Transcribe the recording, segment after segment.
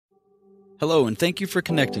Hello, and thank you for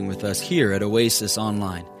connecting with us here at Oasis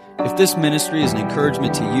Online. If this ministry is an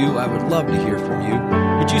encouragement to you, I would love to hear from you.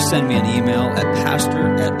 Would you send me an email at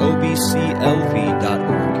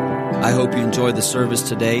pastor@obclv.org. I hope you enjoyed the service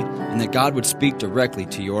today and that God would speak directly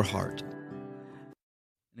to your heart.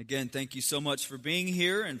 And again, thank you so much for being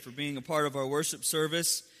here and for being a part of our worship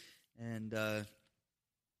service. And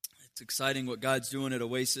it's exciting what God's doing at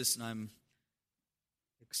Oasis, and I'm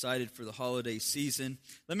excited for the holiday season.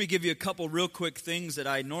 Let me give you a couple real quick things that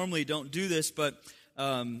I normally don't do this, but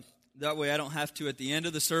that way I don't have to at the end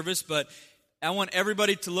of the service. But I want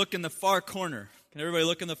everybody to look in the far corner. Can everybody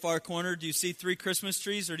look in the far corner? Do you see 3 Christmas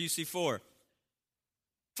trees or do you see 4?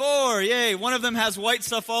 4, yay. One of them has white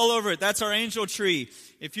stuff all over it. That's our angel tree.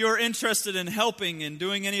 If you're interested in helping and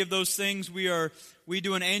doing any of those things, we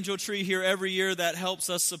do an angel tree here every year that helps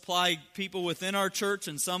us supply people within our church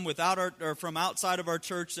and some from outside of our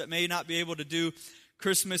church that may not be able to do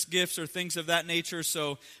Christmas gifts or things of that nature.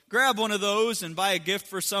 So grab one of those and buy a gift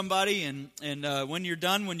for somebody. And when you're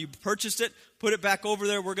done, when you purchased it, put it back over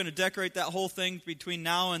there. We're going to decorate that whole thing between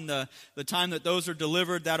now and the time that those are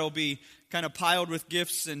delivered. That'll be kind of piled with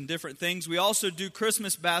gifts and different things. We also do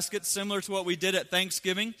Christmas baskets similar to what we did at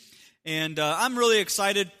Thanksgiving. And I'm really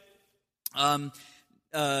excited. What's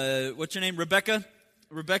your name? Rebecca?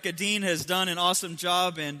 Rebecca Dean has done an awesome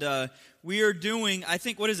job. And we are doing, I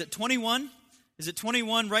think, 21? Is it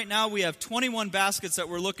 21? Right now we have 21 baskets that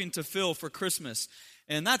we're looking to fill for Christmas.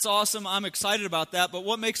 And that's awesome. I'm excited about that. But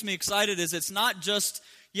what makes me excited is it's not just,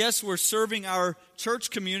 yes, we're serving our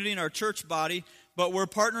church community and our church body, but we're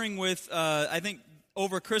partnering with, I think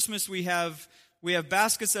over Christmas we have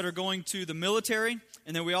baskets that are going to the military.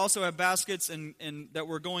 And then we also have baskets that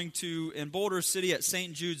we're going to in Boulder City at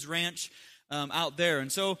St. Jude's Ranch out there.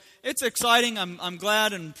 And so it's exciting. I'm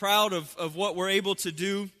glad and proud of what we're able to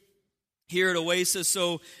do here at Oasis.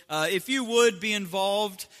 So if you would be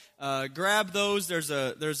involved, grab those. There's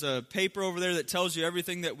a paper over there that tells you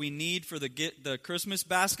everything that we need for the Christmas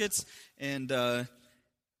baskets. And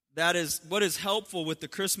that is what is helpful with the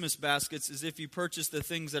Christmas baskets is if you purchase the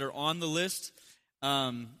things that are on the list,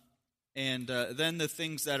 and then the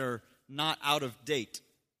things that are not out of date.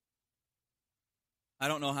 I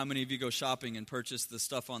don't know how many of you go shopping and purchase the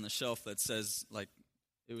stuff on the shelf that says like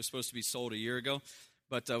it was supposed to be sold a year ago.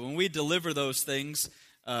 But when we deliver those things,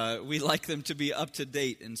 we like them to be up to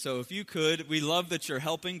date. And so if you could, we love that you're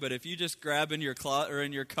helping, but if you just grab in your or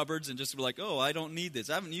in your cupboards and just be like, oh, I don't need this.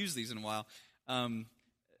 I haven't used these in a while.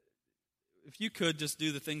 If you could just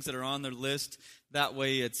do the things that are on the list, that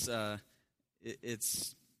way it's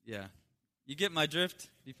You get my drift?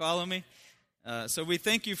 You follow me? So we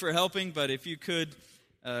thank you for helping, but if you could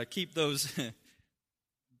keep those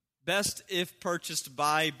best if purchased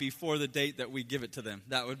by before the date that we give it to them.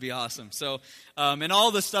 That would be awesome. So, and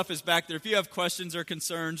all the stuff is back there. If you have questions or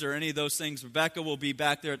concerns or any of those things, Rebecca will be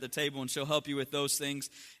back there at the table and she'll help you with those things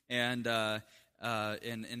and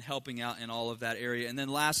helping out in all of that area. And then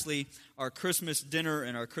lastly, our Christmas dinner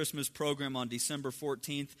and our Christmas program on December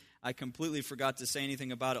 14th. I completely forgot to say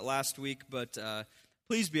anything about it last week, but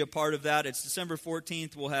please be a part of that. It's December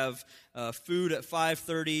 14th. We'll have food at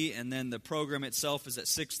 5:30, and then the program itself is at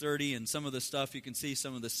 6:30. And some of the stuff, you can see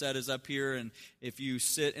some of the set is up here. And if you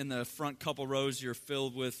sit in the front couple rows, you're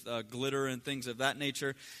filled with glitter and things of that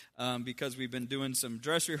nature because we've been doing some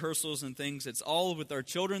dress rehearsals and things. It's all with our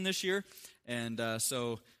children this year. And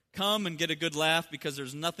so come and get a good laugh because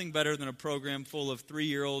there's nothing better than a program full of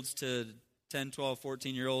 3-year-olds to 10, 12,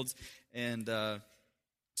 14-year-olds. And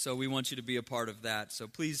so we want you to be a part of that. So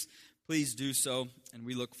please do so, and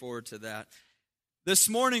we look forward to that. This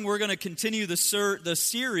morning we're going to continue the sermon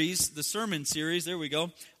series, there we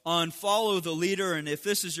go, on Follow the Leader. And if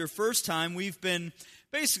this is your first time,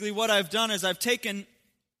 basically what I've done is I've taken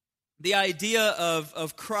the idea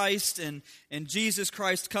of Christ and Jesus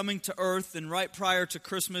Christ coming to earth, and right prior to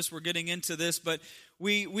Christmas we're getting into this, but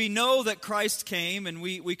we know that Christ came, and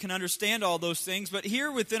we can understand all those things, but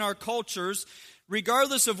here within our cultures,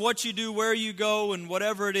 regardless of what you do, where you go, and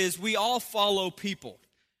whatever it is, we all follow people.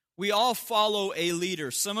 We all follow a leader.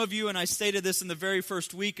 Some of you, and I stated this in the very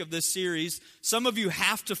first week of this series, some of you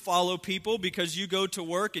have to follow people because you go to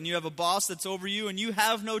work and you have a boss that's over you, and you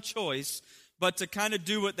have no choice but to kind of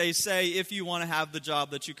do what they say if you want to have the job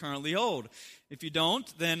that you currently hold. If you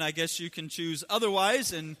don't, then I guess you can choose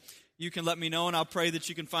otherwise, and you can let me know, and I'll pray that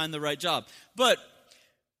you can find the right job. But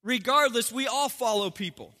regardless, we all follow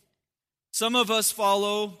people. Some of us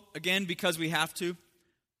follow, again, because we have to.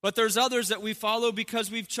 But there's others that we follow because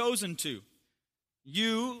we've chosen to.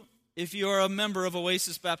 You, if you are a member of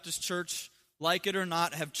Oasis Baptist Church, like it or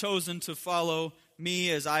not, have chosen to follow me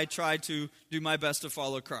as I try to do my best to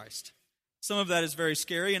follow Christ. Some of that is very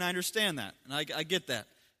scary, and I understand that, and I get that.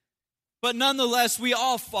 But nonetheless, we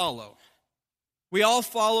all follow. We all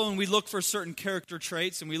follow, and we look for certain character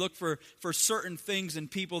traits, and we look for certain things in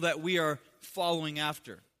people that we are following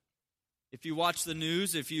after. If you watch the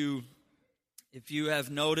news, if you have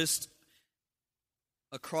noticed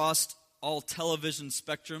across all television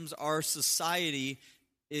spectrums, our society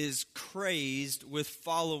is crazed with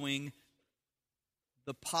following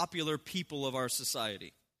the popular people of our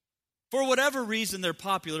society. For whatever reason they're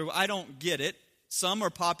popular, I don't get it. Some are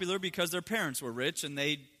popular because their parents were rich and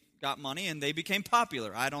they got money and they became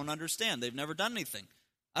popular. I don't understand. They've never done anything.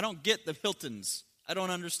 I don't get the Hiltons. I don't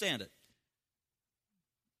understand it.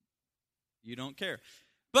 You don't care.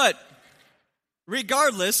 But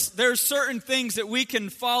regardless, there's certain things that we can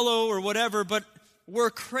follow or whatever, but we're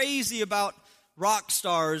crazy about rock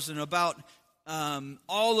stars and about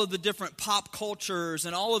all of the different pop cultures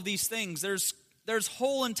and all of these things. There's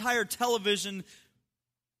whole entire television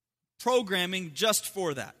programming just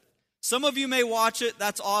for that. Some of you may watch it.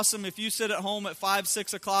 That's awesome. If you sit at home at 5,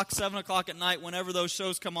 6 o'clock, 7 o'clock at night, whenever those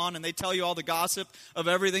shows come on and they tell you all the gossip of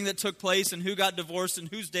everything that took place and who got divorced and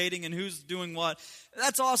who's dating and who's doing what,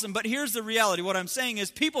 that's awesome. But here's the reality. What I'm saying is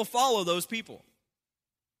people follow those people.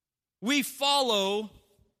 We follow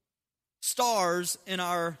stars in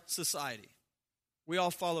our society. We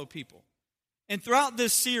all follow people. And throughout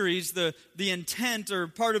this series, the intent or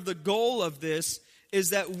part of the goal of this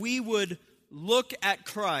is that we would look at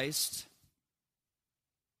Christ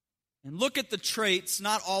and look at the traits,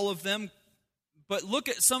 not all of them, but look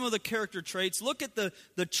at some of the character traits. Look at the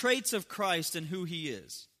traits of Christ and who he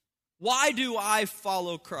is. Why do I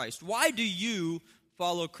follow Christ? Why do you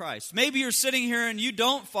follow Christ? Maybe you're sitting here and you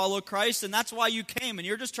don't follow Christ, and that's why you came, and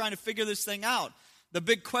you're just trying to figure this thing out. The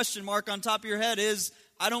big question mark on top of your head is,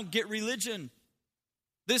 I don't get religion.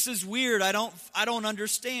 This is weird. I don't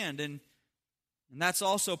understand. And that's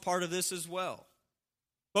also part of this as well.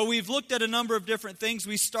 But we've looked at a number of different things.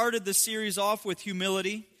 We started the series off with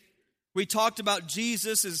humility. We talked about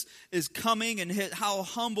Jesus is coming and how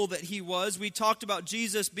humble that he was. We talked about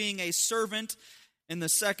Jesus being a servant in the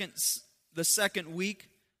second week.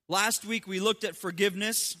 Last week we looked at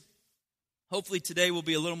forgiveness. Hopefully today will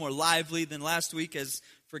be a little more lively than last week, as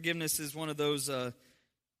forgiveness is one of those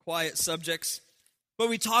quiet subjects. But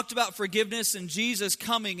we talked about forgiveness and Jesus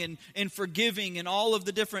coming and forgiving and all of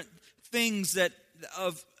the different things that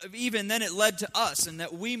of even then it led to us and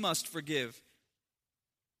that we must forgive.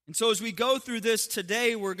 And so as we go through this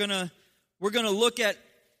today, we're gonna look at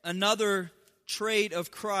another trait of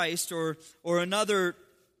Christ or another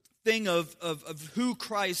thing of who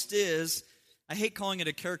Christ is. I hate calling it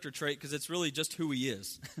a character trait because it's really just who he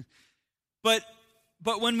is. But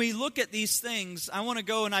when we look at these things, I want to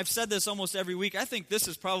go, and I've said this almost every week, I think this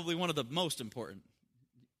is probably one of the most important.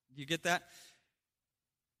 You get that?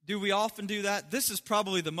 Do we often do that? This is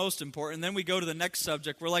probably the most important. Then we go to the next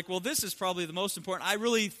subject. We're like, well, this is probably the most important. I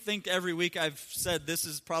really think every week I've said this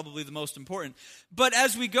is probably the most important. But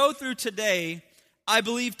as we go through today, I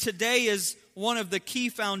believe today is one of the key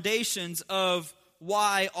foundations of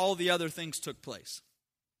why all the other things took place.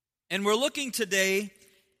 And we're looking today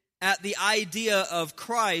at the idea of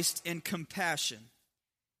Christ and compassion.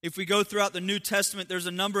 If we go throughout the New Testament, there's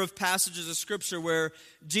a number of passages of Scripture where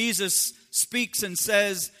Jesus speaks and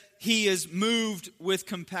says he is moved with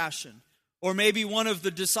compassion. Or maybe one of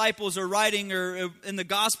the disciples are writing, or in the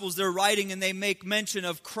Gospels they're writing, and they make mention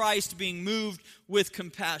of Christ being moved with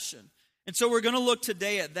compassion. And so we're going to look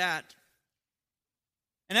today at that.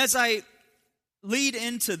 And as I lead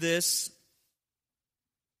into this,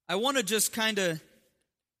 I want to just kind of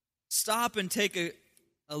stop and take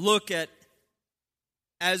a look at,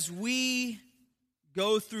 as we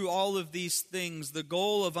go through all of these things, the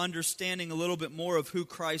goal of understanding a little bit more of who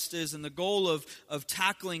Christ is and the goal of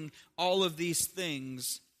tackling all of these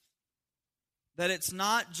things, that it's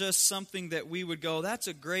not just something that we would go, that's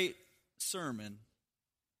a great sermon.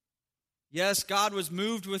 Yes, God was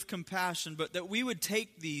moved with compassion, but that we would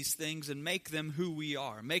take these things and make them who we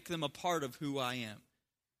are, make them a part of who I am.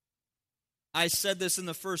 I said this in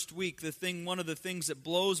the first week, one of the things that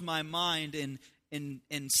blows my mind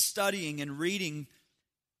in studying and reading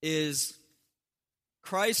is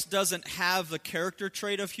Christ doesn't have the character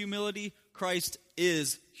trait of humility. Christ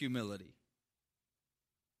is humility.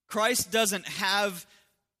 Christ doesn't have,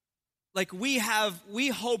 we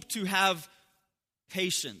hope to have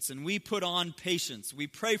patience, and we put on patience. We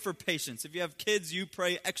pray for patience. If you have kids, you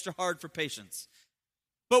pray extra hard for patience.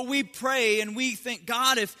 But we pray and we think,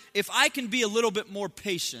 God, if I can be a little bit more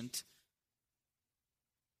patient,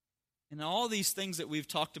 and all these things that we've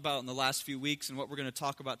talked about in the last few weeks and what we're going to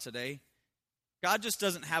talk about today, God just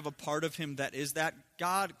doesn't have a part of him that is that.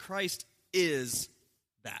 God, Christ, is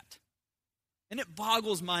that. And it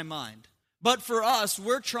boggles my mind. But for us,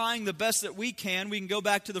 we're trying the best that we can. We can go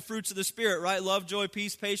back to the fruits of the Spirit, right? Love, joy,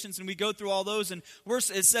 peace, patience, and we go through all those, and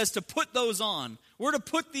it says to put those on. We're to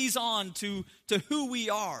put these on to who we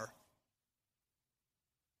are.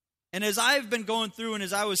 And as I've been going through and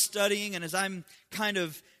as I was studying and as I'm kind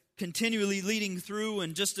of continually leading through,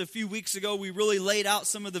 and just a few weeks ago we really laid out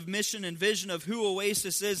some of the mission and vision of who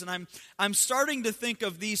Oasis is, and I'm starting to think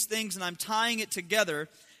of these things and I'm tying it together,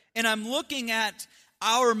 and I'm looking at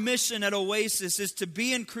our mission at Oasis is to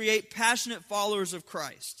be and create passionate followers of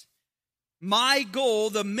Christ. My goal,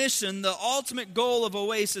 the mission, the ultimate goal of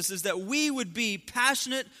Oasis is that we would be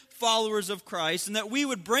passionate followers of Christ and that we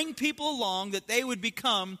would bring people along that they would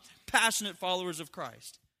become passionate followers of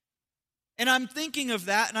Christ. And I'm thinking of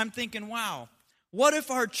that and I'm thinking, wow, what if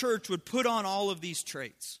our church would put on all of these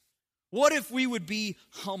traits? What if we would be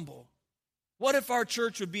humble? What if our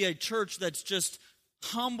church would be a church that's just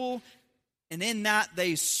humble, and in that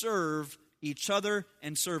they serve each other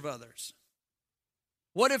and serve others?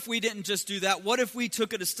 What if we didn't just do that? What if we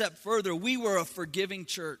took it a step further? We were a forgiving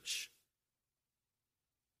church.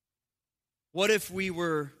 What if we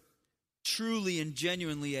were truly and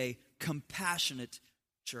genuinely a compassionate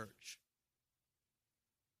church?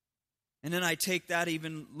 And then I take that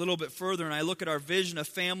even a little bit further and I look at our vision, a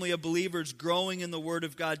family of believers growing in the Word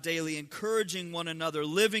of God daily, encouraging one another,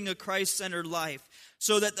 living a Christ-centered life,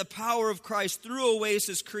 so that the power of Christ through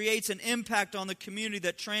Oasis creates an impact on the community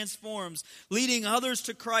that transforms, leading others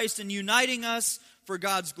to Christ and uniting us for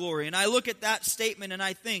God's glory. And I look at that statement and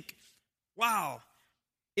I think, wow,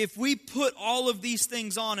 if we put all of these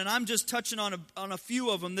things on, and I'm just touching on a few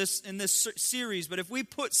of them in this series, but if we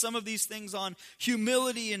put some of these things on,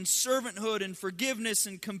 humility and servanthood and forgiveness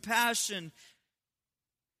and compassion,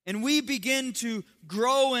 and we begin to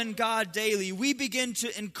grow in God daily, we begin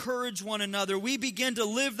to encourage one another, we begin to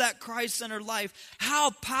live that Christ-centered life,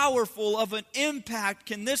 how powerful of an impact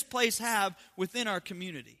can this place have within our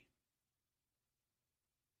community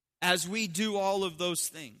as we do all of those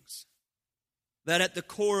things? That at the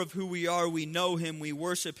core of who we are, we know Him, we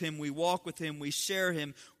worship Him, we walk with Him, we share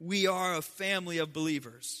Him. We are a family of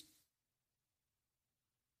believers.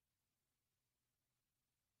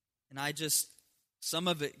 And some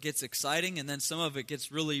of it gets exciting, and then some of it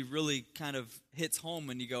gets really, really kind of hits home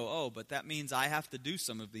and you go, oh, but that means I have to do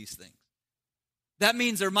some of these things. That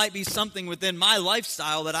means there might be something within my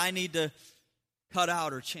lifestyle that I need to cut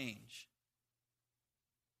out or change.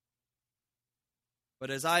 But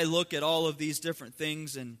as I look at all of these different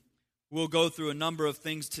things, and we'll go through a number of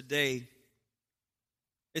things today,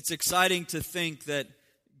 it's exciting to think that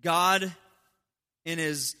God, in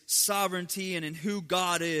His sovereignty and in who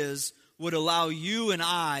God is, would allow you and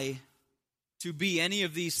I to be any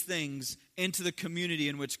of these things into the community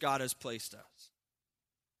in which God has placed us.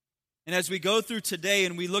 And as we go through today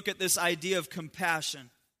and we look at this idea of compassion,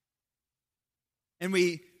 and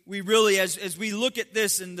we really, as we look at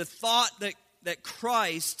this and the thought that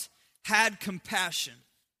Christ had compassion,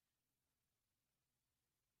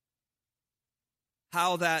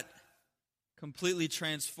 how that completely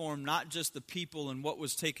transformed not just the people and what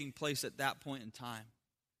was taking place at that point in time,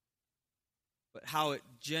 but how it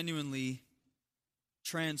genuinely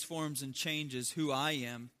transforms and changes who I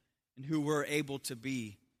am and who we're able to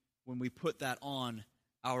be when we put that on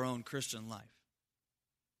our own Christian life.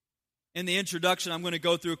 In the introduction, I'm going to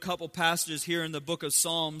go through a couple passages here in the book of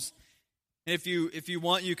Psalms. And if you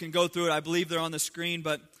want, you can go through it. I believe they're on the screen.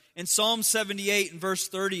 But in Psalm 78 and verse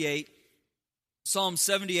 38, Psalm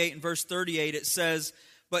 78 and verse 38, it says,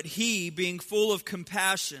 but He, being full of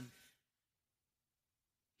compassion,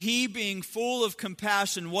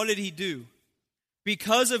 what did He do?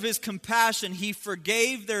 Because of His compassion, He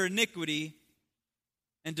forgave their iniquity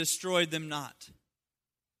and destroyed them not.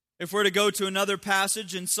 If we're to go to another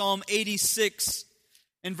passage in Psalm 86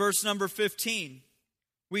 and verse number 15,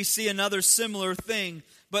 we see another similar thing.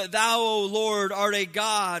 But Thou, O Lord, art a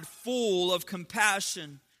God full of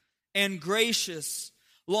compassion and gracious,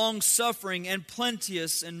 long-suffering and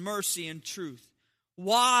plenteous in mercy and truth.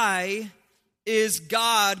 Why is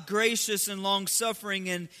God gracious and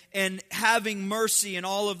long-suffering and having mercy and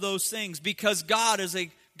all of those things? Because God is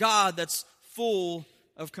a God that's full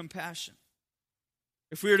of compassion.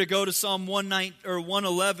 If we were to go to Psalm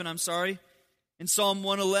 111, in Psalm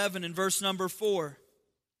 111 in verse number 4,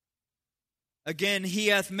 again, He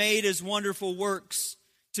hath made His wonderful works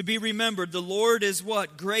to be remembered. The Lord is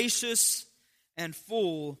what? Gracious and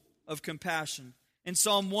full of compassion. In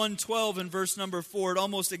Psalm 112 and verse number 4, it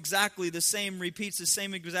almost exactly the same, repeats the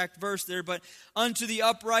same exact verse there. But unto the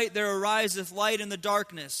upright there ariseth light in the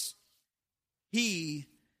darkness. He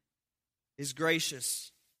is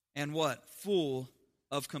gracious and what? Full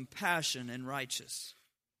of compassion and righteous.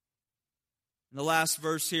 And the last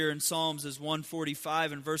verse here in Psalms is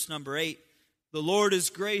 145 and verse number 8. The Lord is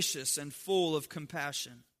gracious and full of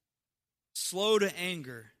compassion, slow to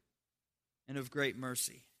anger, and of great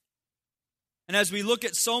mercy. And as we look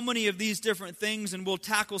at so many of these different things, and we'll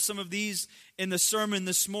tackle some of these in the sermon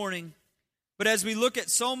this morning, but as we look at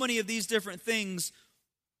so many of these different things,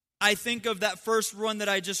 I think of that first one that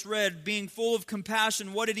I just read, being full of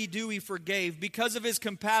compassion. What did he do? He forgave. Because of his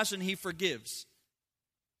compassion, he forgives.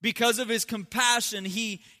 Because of his compassion,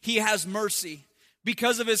 he has mercy.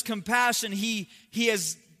 Because of his compassion, he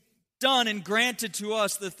has done and granted to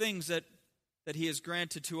us the things that he has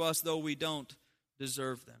granted to us, though we don't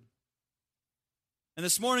deserve them. And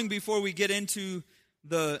this morning, before we get into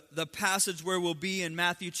the passage where we'll be in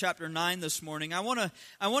Matthew chapter 9 this morning, I want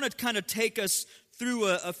to kind of take us through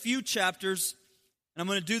a few chapters, and I'm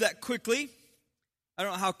going to do that quickly. I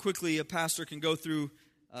don't know how quickly a pastor can go through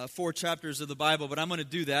 4 chapters of the Bible, but I'm going to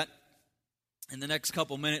do that in the next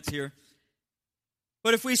couple minutes here.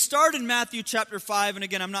 But if we start in Matthew chapter 5, and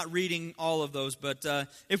again, I'm not reading all of those, but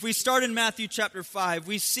if we start in Matthew chapter 5,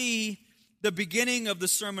 we see the beginning of the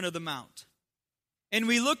Sermon on the Mount. And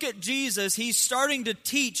we look at Jesus, he's starting to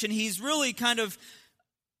teach, and he's really kind of,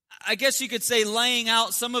 I guess you could say, laying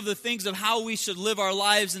out some of the things of how we should live our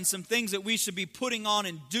lives and some things that we should be putting on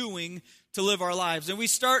and doing to live our lives. And we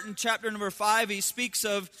start in chapter number 5, he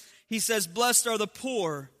says, blessed are the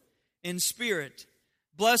poor in spirit.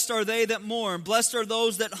 Blessed are they that mourn. Blessed are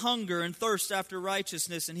those that hunger and thirst after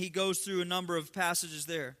righteousness. And he goes through a number of passages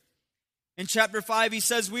there. In chapter 5, he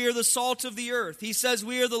says, we are the salt of the earth. He says,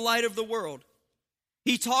 we are the light of the world.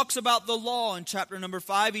 He talks about the law in chapter number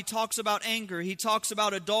 5. He talks about anger. He talks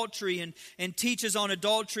about adultery and teaches on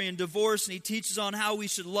adultery and divorce. And he teaches on how we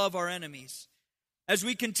should love our enemies. As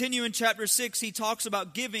we continue in chapter 6, he talks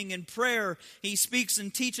about giving and prayer. He speaks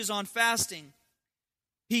and teaches on fasting.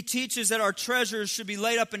 He teaches that our treasures should be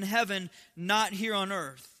laid up in heaven, not here on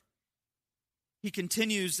earth. He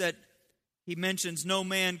continues that he mentions no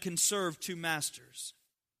man can serve 2 masters.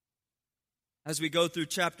 As we go through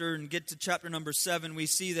chapter and get to chapter number 7, we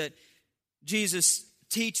see that Jesus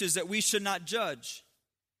teaches that we should not judge.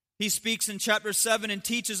 He speaks in chapter 7 and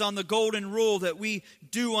teaches on the golden rule that we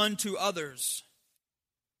do unto others.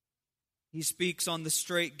 He speaks on the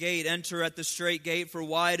straight gate. Enter at the straight gate, for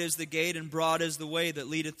wide is the gate and broad is the way that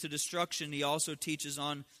leadeth to destruction. He also teaches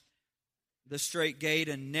on the straight gate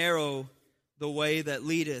and narrow the way that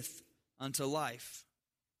leadeth unto life.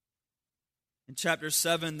 In chapter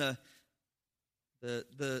 7, the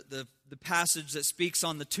passage that speaks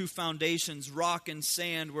on the 2 foundations, rock and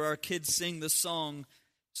sand, where our kids sing the song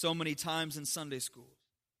so many times in Sunday school.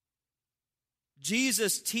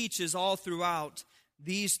 Jesus teaches all throughout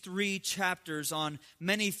these 3 chapters on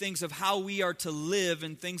many things of how we are to live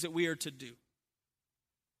and things that we are to do.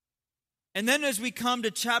 And then as we come to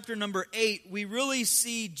chapter number 8, we really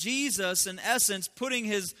see Jesus, in essence, putting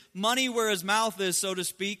his money where his mouth is, so to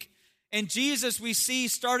speak. And Jesus we see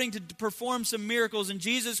starting to perform some miracles. And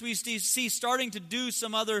Jesus we see starting to do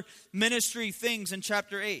some other ministry things in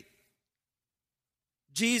chapter 8.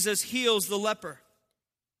 Jesus heals the leper.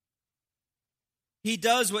 He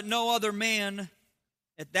does what no other man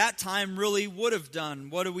at that time really would have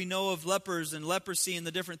done. What do we know of lepers and leprosy and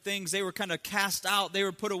the different things? They were kind of cast out. They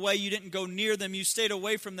were put away. You didn't go near them. You stayed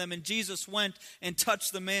away from them. And Jesus went and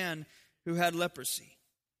touched the man who had leprosy.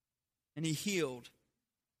 And he healed.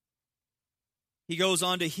 He goes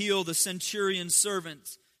on to heal the centurion's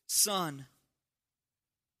servant's son,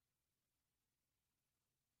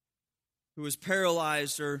 who was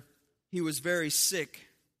paralyzed, or he was very sick.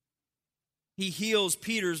 He heals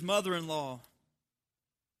Peter's mother-in-law.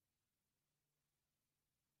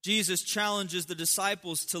 Jesus challenges the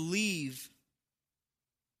disciples to leave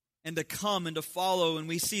and to come and to follow. And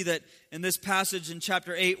we see that in this passage in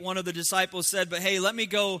chapter 8, one of the disciples said, but hey, let me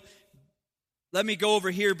go over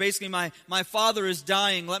here. Basically, my father is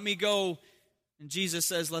dying. Let me go. And Jesus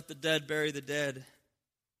says, let the dead bury the dead.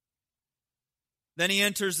 Then he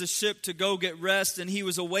enters the ship to go get rest, and he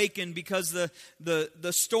was awakened because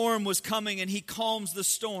the storm was coming, and he calms the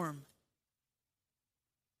storm.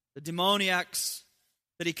 The demoniacs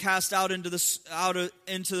that he cast out into the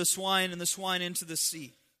swine, and the swine into the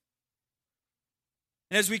sea.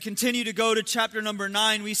 And as we continue to go to chapter number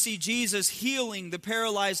 9, we see Jesus healing the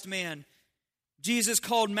paralyzed man. Jesus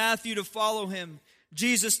called Matthew to follow him.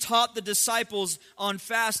 Jesus taught the disciples on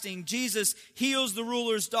fasting. Jesus heals the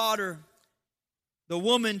ruler's daughter. The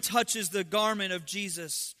woman touches the garment of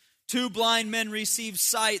Jesus. 2 blind men receive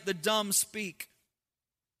sight. The dumb speak.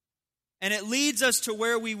 And it leads us to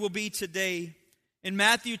where we will be today in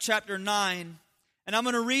Matthew chapter 9. And I'm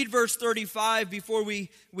going to read verse 35 before we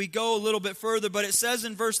go a little bit further. But it says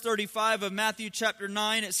in verse 35 of Matthew chapter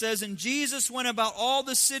 9, it says, "And Jesus went about all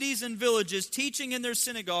the cities and villages, teaching in their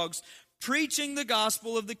synagogues, preaching the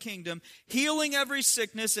gospel of the kingdom, healing every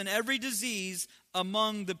sickness and every disease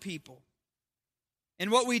among the people." And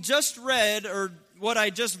what we just read, or what I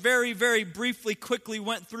just very, very briefly, quickly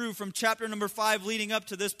went through from chapter number 5 leading up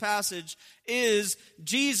to this passage, is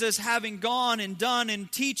Jesus having gone and done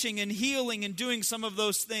and teaching and healing and doing some of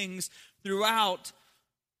those things throughout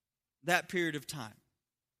that period of time.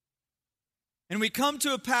 And we come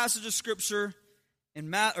to a passage of Scripture in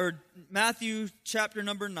Matthew chapter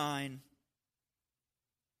number 9,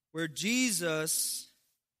 where Jesus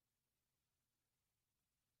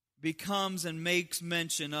becomes and makes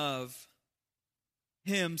mention of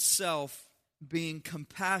himself being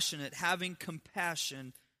compassionate, having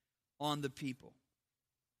compassion on the people.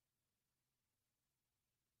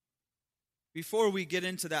 Before we get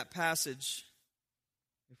into that passage,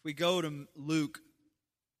 if we go to Luke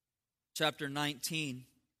chapter 19.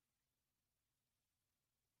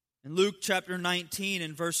 In Luke chapter 19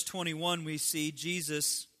 and verse 21, we see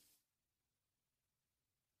Jesus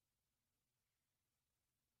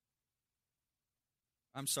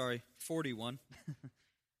I'm sorry, 41.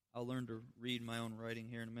 I'll learn to read my own writing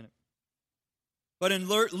here in a minute. But in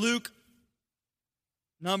Luke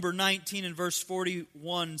number 19 and verse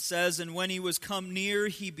 41 says, "And when he was come near,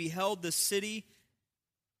 he beheld the city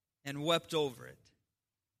and wept over it."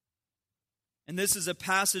 And this is a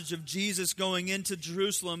passage of Jesus going into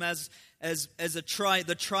Jerusalem as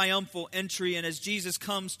the triumphal entry. And as Jesus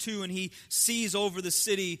comes to and he sees over the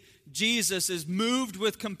city, Jesus is moved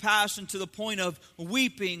with compassion to the point of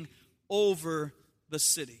weeping over the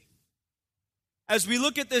city. As we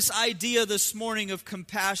look at this idea this morning of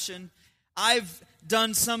compassion, I've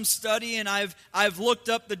done some study and I've looked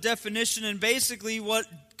up the definition, and basically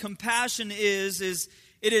what compassion is it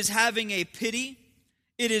is having a pity,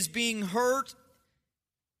 it is being hurt.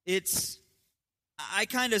 I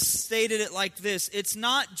kind of stated it like this: it's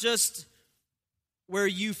not just where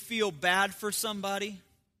you feel bad for somebody,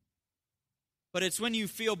 but it's when you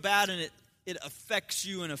feel bad and it affects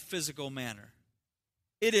you in a physical manner.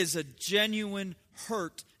 It is a genuine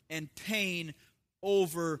hurt and pain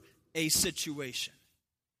over a situation.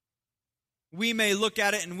 We may look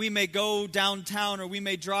at it and we may go downtown, or we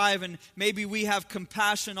may drive and maybe we have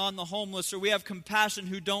compassion on the homeless, or we have compassion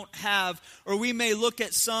who don't have, or we may look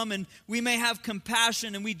at some and we may have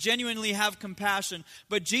compassion and we genuinely have compassion.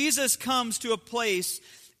 But Jesus comes to a place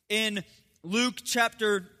in Luke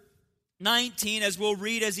chapter 19, as we'll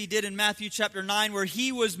read as he did in Matthew chapter 9, where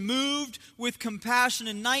he was moved with compassion.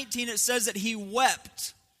 In 19 it says that he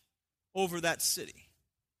wept over that city.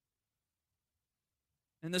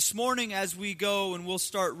 And this morning as we go, and we'll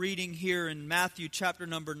start reading here in Matthew chapter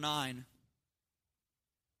number 9,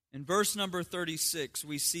 in verse number 36,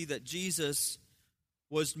 we see that Jesus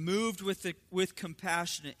was moved with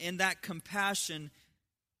compassion, and that compassion,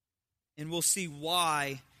 and we'll see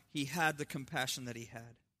why he had the compassion that he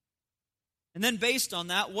had. And then based on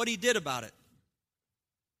that, what he did about it.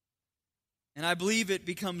 And I believe it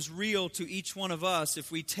becomes real to each one of us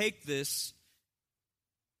if we take this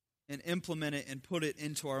and implement it and put it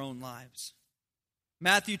into our own lives.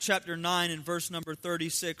 Matthew chapter 9 and verse number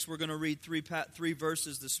 36, we're going to read three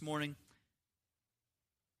verses this morning.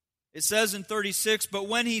 It says in 36, "But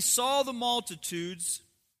when he saw the multitudes,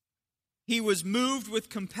 he was moved with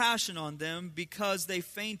compassion on them, because they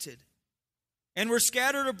fainted and were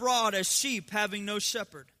scattered abroad as sheep having no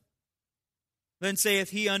shepherd. Then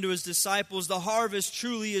saith he unto his disciples, The harvest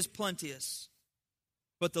truly is plenteous,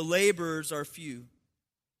 but the laborers are few.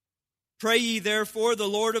 Pray ye therefore the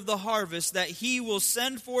Lord of the harvest, that he will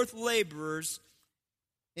send forth laborers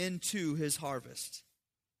into his harvest."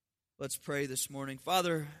 Let's pray this morning.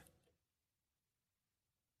 Father,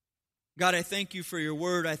 God, I thank you for your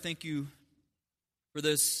word. I thank you for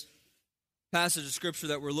this passage of Scripture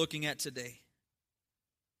that we're looking at today.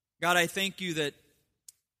 God, I thank you that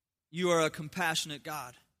you are a compassionate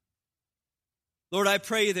God. Lord, I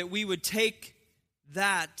pray that we would take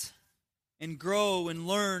that and grow and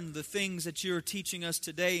learn the things that you're teaching us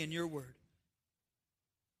today in your word.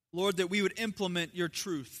 Lord, that we would implement your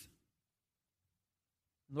truth.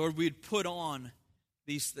 Lord, we'd put on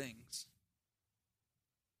these things.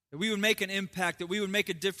 That we would make an impact, that we would make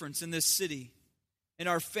a difference in this city, in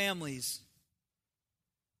our families,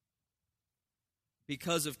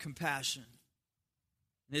 because of compassion.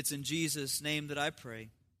 And it's in Jesus' name that I pray.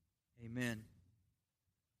 Amen.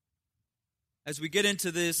 As we get into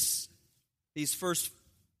this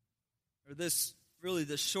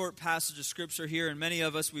short passage of Scripture here, and many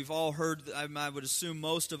of us, we've all heard, I would assume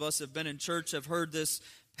most of us have been in church, have heard this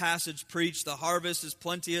passage preached. The harvest is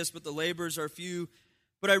plenteous, but the laborers are few.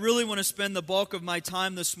 But I really want to spend the bulk of my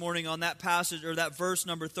time this morning on that passage, or that verse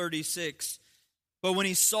number 36. But when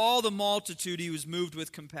he saw the multitude, he was moved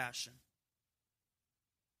with compassion.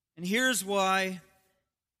 And here's why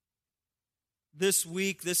this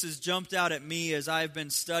week this has jumped out at me as I've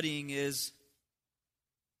been studying is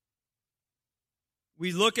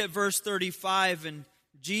we look at verse 35 and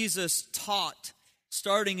Jesus taught,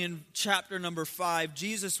 starting in chapter number 5.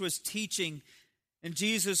 Jesus was teaching and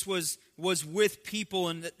Jesus was with people,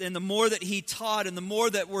 and the more that he taught and the more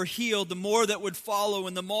that were healed, the more that would follow,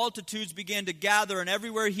 and the multitudes began to gather, and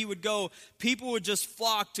everywhere he would go, people would just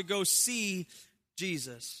flock to go see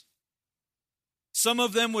Jesus. Some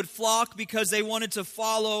of them would flock because they wanted to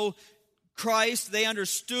follow Christ. They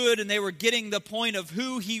understood and they were getting the point of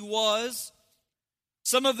who he was.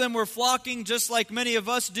 Some of them were flocking just like many of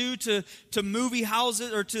us do to movie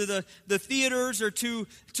houses or to the theaters or to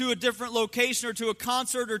a different location or to a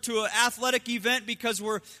concert or to an athletic event because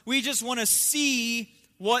we just want to see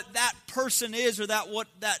what that person is or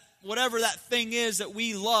whatever that thing is that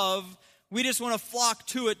we love. We just want to flock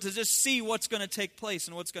to it to just see what's going to take place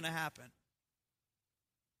and what's going to happen.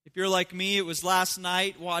 If you're like me, it was last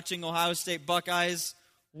night watching Ohio State Buckeyes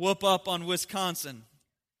whoop up on Wisconsin.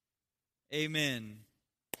 Amen.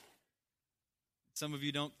 Some of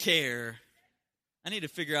you don't care. I need to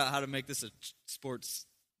figure out how to make this a sports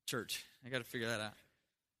church. I got to figure that out.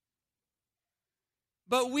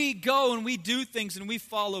 But we go and we do things and we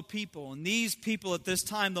follow people. And these people at this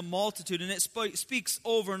time, the multitude, and it speaks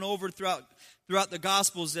over and over throughout the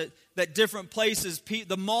Gospels that different places,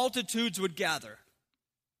 the multitudes would gather.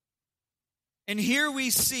 And here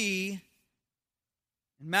we see,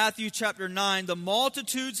 in Matthew chapter 9, the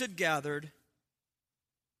multitudes had gathered.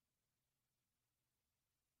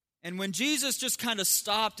 And when Jesus just kind of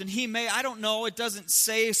stopped, and I don't know, it doesn't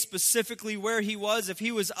say specifically where he was, if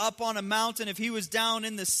he was up on a mountain, if he was down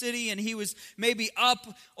in the city, and he was maybe up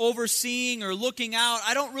overseeing or looking out,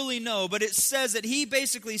 I don't really know, but it says that he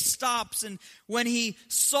basically stops, and when he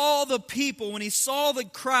saw the people, when he saw the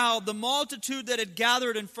crowd, the multitude that had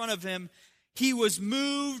gathered in front of him, he was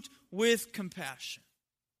moved with compassion.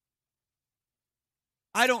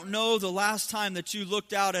 I don't know the last time that you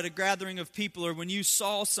looked out at a gathering of people, or when you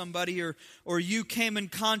saw somebody, or you came in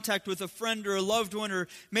contact with a friend or a loved one, or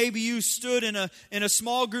maybe you stood in a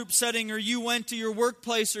small group setting, or you went to your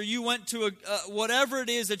workplace, or you went to whatever it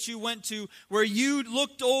is that you went to, where you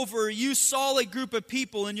looked over, you saw a group of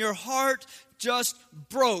people, and your heart just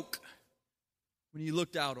broke when you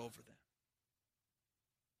looked out over them.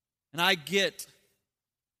 And I get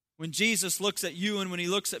when Jesus looks at you and when he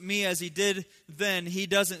looks at me as he did then, he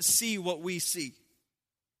doesn't see what we see.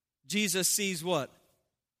 Jesus sees what?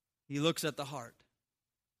 He looks at the heart.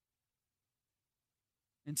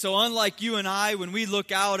 And so unlike you and I, when we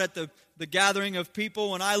look out at the gathering of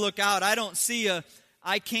people, when I look out,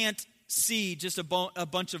 I can't see just a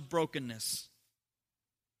bunch of brokenness.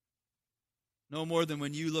 No more than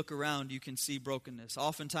when you look around, you can see brokenness.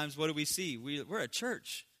 Oftentimes, what do we see? We're at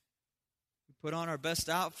church. Put on our best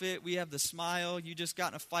outfit. We have the smile. You just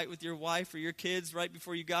got in a fight with your wife or your kids right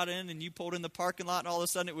before you got in, and you pulled in the parking lot, and all of a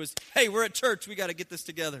sudden it was, hey, we're at church. We got to get this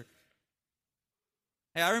together.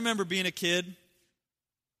 Hey, I remember being a kid,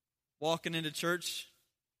 walking into church,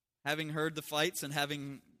 having heard the fights and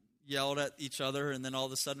having yelled at each other, and then all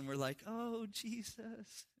of a sudden we're like, oh,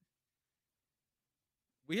 Jesus.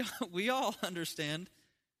 We all understand.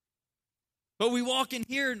 But we walk in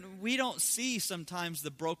here and we don't see sometimes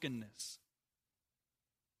the brokenness.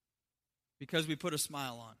 Because we put a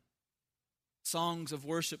smile on. Songs of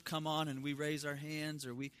worship come on and we raise our hands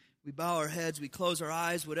or we bow our heads, we close our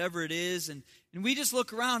eyes, whatever it is, and we just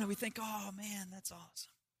look around and we think, oh man, that's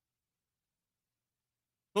awesome.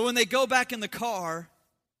 But when they go back in the car,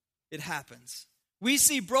 it happens. We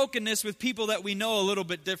see brokenness with people that we know a little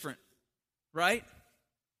bit different, right?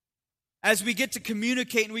 As we get to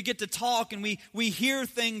communicate and we get to talk and we hear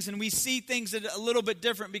things and we see things that are a little bit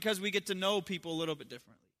different because we get to know people a little bit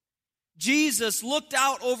differently. Jesus looked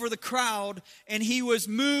out over the crowd and he was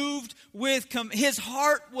moved with, his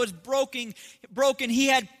heart was broken. He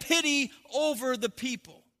had pity over the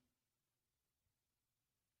people.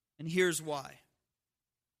 And here's why.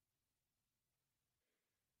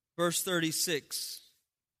 Verse 36.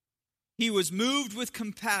 He was moved with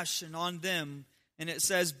compassion on them, and it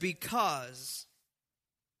says, because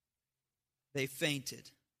they fainted.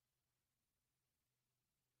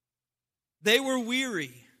 They were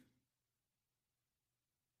weary.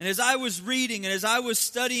 And as I was reading and as I was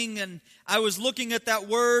studying and I was looking at that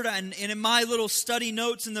word, and in my little study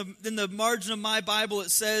notes in the margin of my Bible, it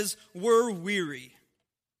says, were weary.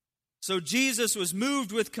 So Jesus was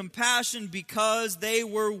moved with compassion because they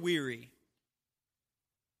were weary.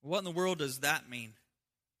 What in the world does that mean?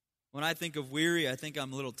 When I think of weary, I think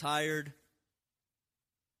I'm a little tired.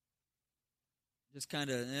 Just kind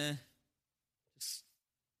of, You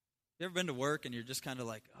ever been to work and you're just kind of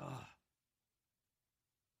like, oh.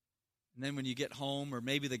 And then when you get home, or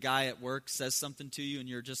maybe the guy at work says something to you and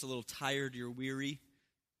you're just a little tired, you're weary,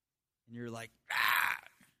 and you're like, ah.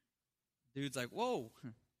 Dude's like, whoa, I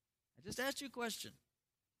just asked you a question.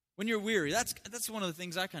 When you're weary, that's one of the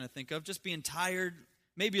things I kind of think of, just being tired,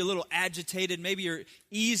 maybe a little agitated, maybe you're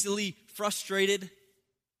easily frustrated,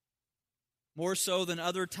 more so than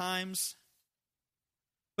other times.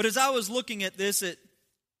 But as I was looking at this,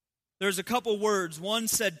 there's a couple words. One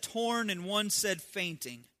said torn and one said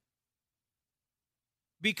fainting.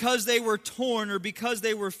 Because they were torn or because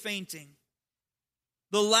they were fainting.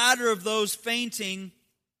 The latter of those, fainting,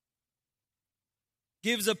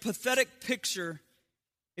 gives a pathetic picture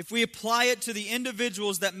if we apply it to the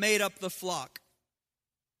individuals that made up the flock.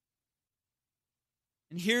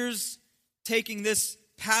 And here's taking this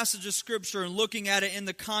passage of Scripture and looking at it in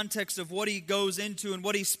the context of what he goes into and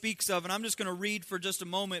what he speaks of. And I'm just going to read for just a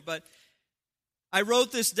moment, but I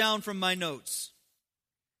wrote this down from my notes.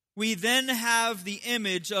 We then have the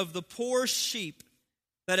image of the poor sheep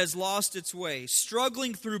that has lost its way,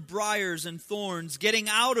 struggling through briars and thorns, getting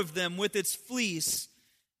out of them with its fleece,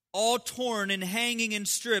 all torn and hanging in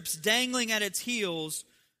strips, dangling at its heels,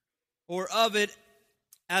 or of it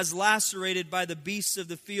as lacerated by the beasts of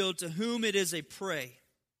the field, to whom it is a prey,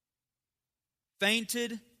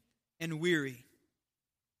 fainted and weary.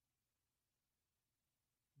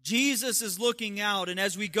 Jesus is looking out, and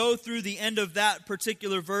as we go through the end of that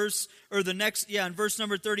particular verse, or the next, in verse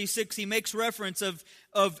number 36, he makes reference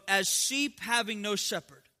of as sheep having no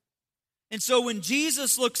shepherd. And so when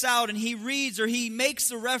Jesus looks out and he reads, or he makes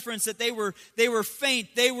the reference that they were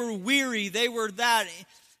faint, they were weary, they were that,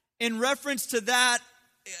 in reference to that,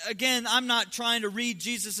 again, I'm not trying to read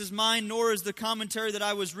Jesus' mind, nor is the commentary that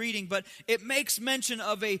I was reading, but it makes mention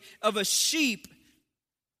of a sheep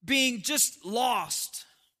being just lost.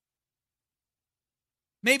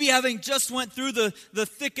 Maybe having just went through the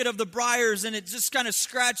thicket of the briars and it just kind of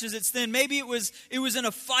scratches its thin. Maybe it was in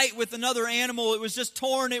a fight with another animal. It was just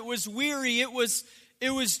torn. It was weary. It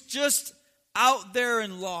was just out there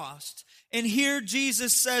and lost. And here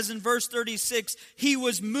Jesus says in verse 36, he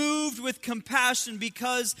was moved with compassion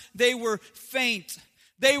because they were faint.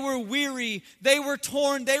 They were weary. They were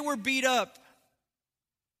torn. They were beat up.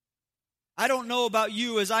 I don't know about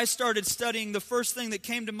you, as I started studying, the first thing that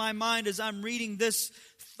came to my mind as I'm reading this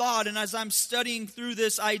thought and as I'm studying through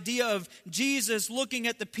this idea of Jesus looking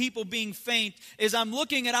at the people being faint, is I'm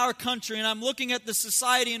looking at our country and I'm looking at the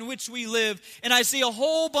society in which we live, and I see a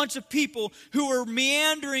whole bunch of people who are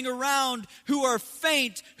meandering around, who are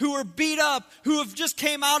faint, who are beat up, who have just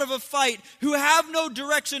came out of a fight, who have no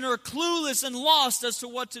direction or are clueless and lost as to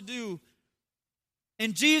what to do.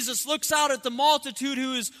 And Jesus looks out at the multitude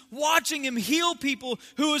who is watching him heal people,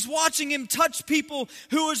 who is watching him touch people,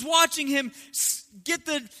 who is watching him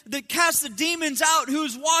cast the demons out,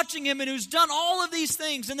 who's watching him and who's done all of these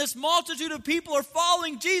things. And this multitude of people are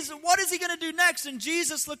following Jesus. What is he going to do next? And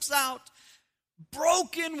Jesus looks out,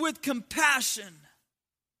 broken with compassion.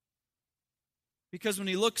 Because when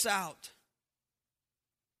he looks out,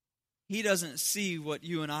 he doesn't see what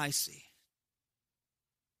you and I see.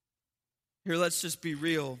 Here, let's just be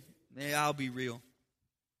real. I'll be real.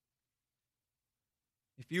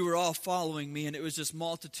 If you were all following me and it was just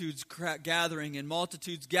multitudes gathering and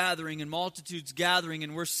multitudes gathering and multitudes gathering,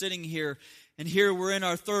 and we're sitting here, and here we're in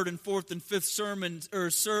our third and fourth and fifth sermon or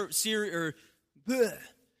service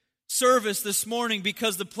this morning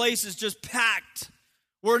because the place is just packed.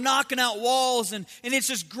 We're knocking out walls and it's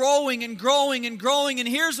just growing and growing and growing. And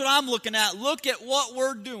here's what I'm looking at. Look at what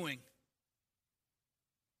we're doing.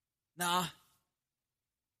 Nah,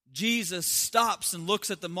 Jesus stops and looks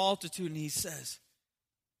at the multitude and he says,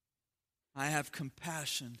 I have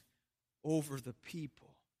compassion over the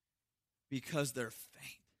people because they're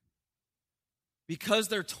faint, because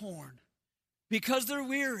they're torn, because they're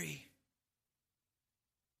weary.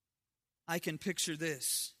 I can picture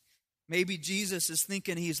this. Maybe Jesus is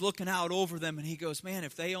thinking, he's looking out over them and he goes, man,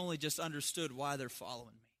 if they only just understood why they're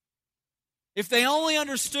following me. If they only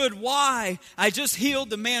understood why I just healed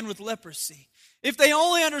the man with leprosy. If they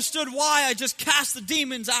only understood why I just cast the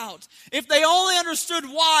demons out. If they only understood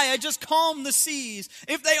why I just calmed the seas.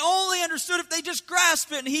 If they only understood, if they just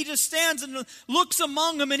grasp it, and he just stands and looks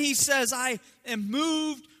among them and he says, I am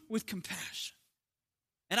moved with compassion.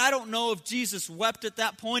 And I don't know if Jesus wept at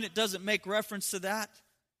that point. It doesn't make reference to that.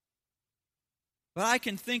 But I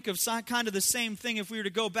can think of kind of the same thing if we were to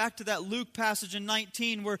go back to that Luke passage in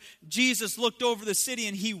 19 where Jesus looked over the city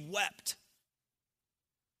and he wept.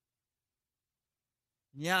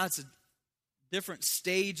 Yeah, it's a different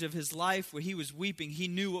stage of his life where he was weeping. He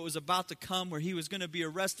knew what was about to come, where he was going to be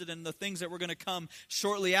arrested and the things that were going to come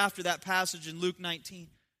shortly after that passage in Luke 19.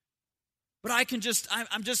 But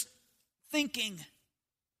I'm just thinking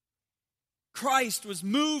Christ was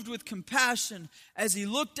moved with compassion as he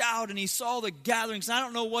looked out and he saw the gatherings. I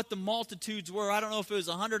don't know what the multitudes were. I don't know if it was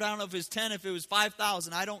 100. I don't know if it was 10, if it was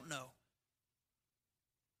 5,000. I don't know.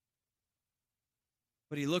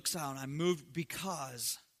 But he looks out and I'm moved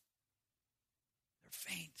because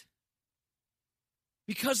they're faint.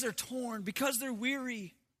 Because they're torn. Because they're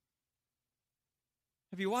weary.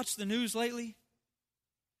 Have you watched the news lately?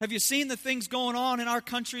 Have you seen the things going on in our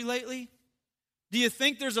country lately? Do you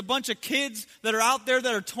think there's a bunch of kids that are out there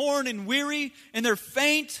that are torn and weary and they're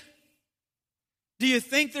faint? Do you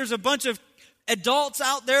think there's a bunch of adults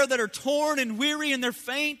out there that are torn and weary and they're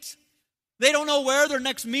faint? They don't know where their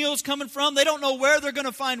next meal's coming from. They don't know where they're going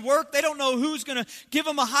to find work. They don't know who's going to give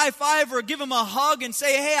them a high five or give them a hug and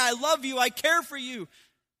say, hey, I love you, I care for you.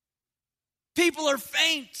 People are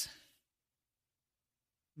faint.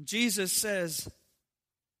 Jesus says,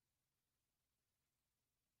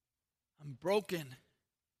 I'm broken.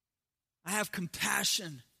 I have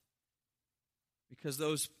compassion because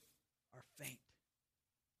those are faint.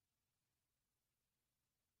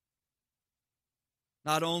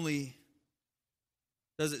 Not only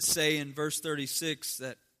does it say in verse 36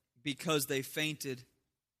 that because they fainted,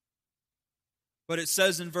 but it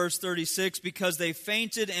says in verse 36, because they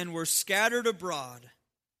fainted and were scattered abroad.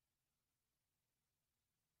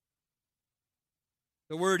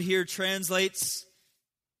 The word here translates,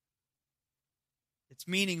 it's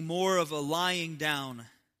meaning more of a lying down.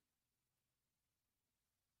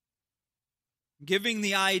 Giving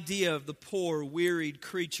the idea of the poor, wearied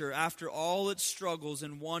creature after all its struggles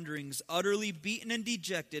and wanderings, utterly beaten and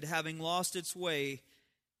dejected, having lost its way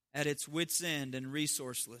at its wits' end and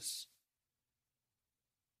resourceless.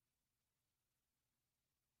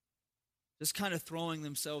 Just kind of throwing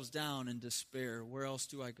themselves down in despair. Where else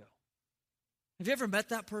do I go? Have you ever met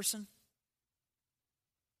that person?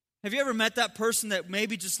 Have you ever met that person that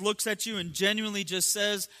maybe just looks at you and genuinely just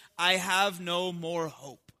says, I have no more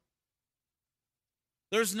hope?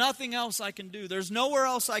 There's nothing else I can do. There's nowhere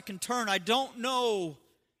else I can turn. I don't know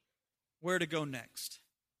where to go next.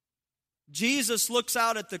 Jesus looks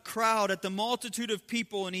out at the crowd, at the multitude of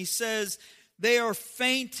people, and he says, they are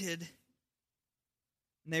fainted,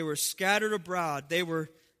 and they were scattered abroad. They were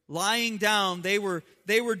lying down. They were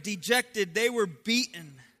dejected. They were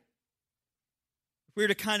beaten. If we were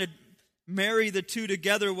to kind of marry the two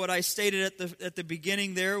together, what I stated at the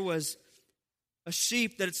beginning there was a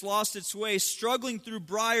sheep that it's lost its way, struggling through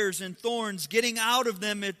briars and thorns, getting out of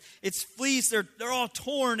them. Its fleece, they're all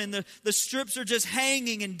torn, and the strips are just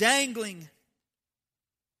hanging and dangling.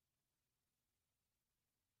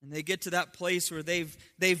 And they get to that place where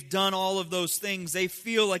they've done all of those things. They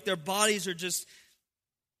feel like their bodies are just,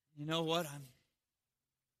 you know what?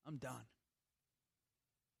 I'm done.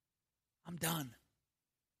 I'm done.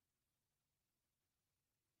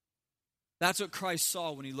 That's what Christ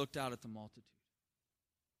saw when he looked out at the multitude.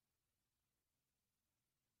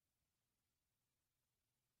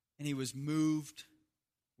 And he was moved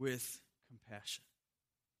with compassion.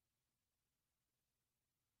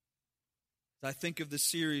 As I think of the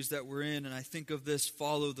series that we're in, and I think of this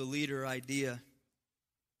follow the leader idea,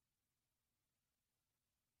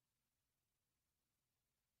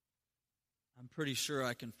 I'm pretty sure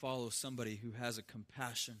I can follow somebody who has a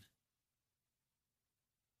compassion,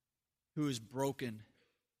 who is broken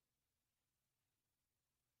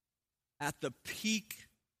at the peak.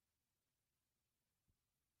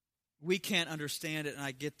 We can't understand it, and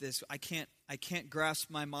I get this. I can't grasp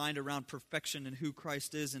my mind around perfection and who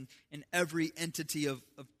Christ is in every entity of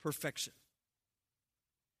perfection.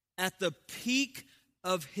 At the peak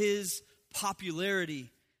of his popularity,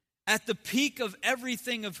 at the peak of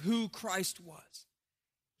everything of who Christ was,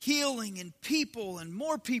 healing and people and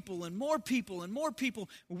more people and more people and more people,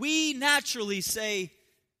 we naturally say,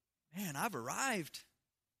 man, I've arrived.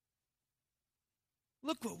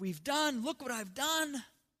 Look what we've done. Look what I've done.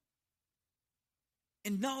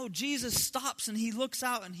 And no, Jesus stops and he looks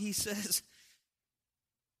out and he says,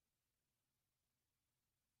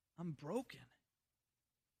 I'm broken.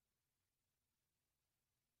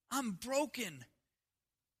 I'm broken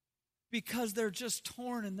because they're just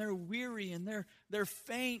torn and they're weary and they're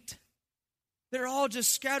faint. They're all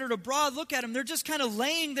just scattered abroad. Look at them. They're just kind of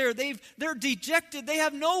laying there. They're dejected. They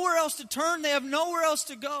have nowhere else to turn. They have nowhere else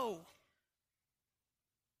to go.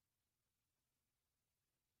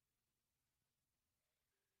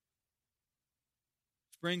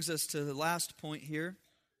 Which brings us to the last point here.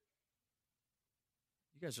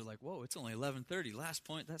 You guys are like, whoa, it's only 11:30. Last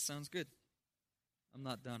point, that sounds good. I'm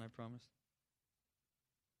not done, I promise.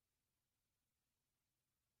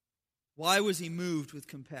 Why was he moved with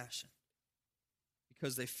compassion?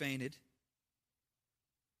 Because they fainted.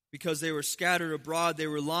 Because they were scattered abroad, they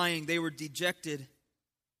were lying, they were dejected.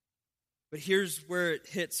 But here's where it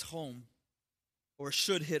hits home, or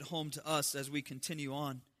should hit home to us as we continue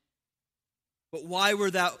on. But why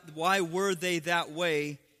were they that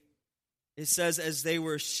way? It says, as they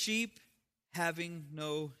were sheep having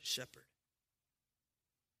no shepherd.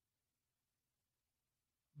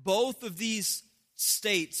 Both of these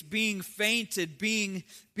states, being fainted,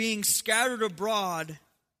 being scattered abroad,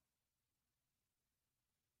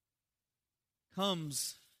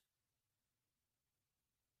 comes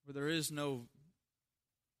where there's nothing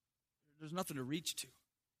to reach to.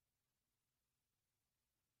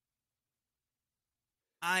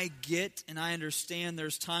 I get and I understand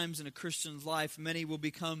there's times in a Christian's life many will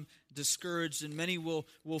become discouraged and many will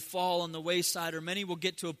fall on the wayside, or many will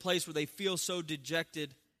get to a place where they feel so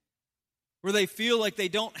dejected, where they feel like they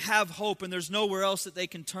don't have hope and there's nowhere else that they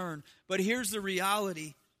can turn. But here's the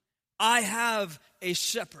reality. I have a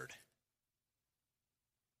shepherd.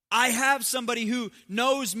 I have somebody who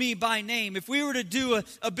knows me by name. If we were to do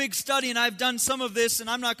a big study, and I've done some of this, and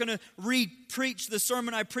I'm not going to re-preach the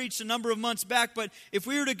sermon I preached a number of months back, but if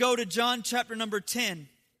we were to go to John chapter number 10,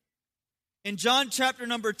 in John chapter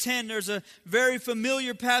number 10, there's a very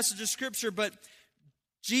familiar passage of Scripture, but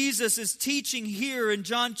Jesus is teaching here in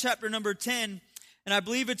John chapter number 10, and I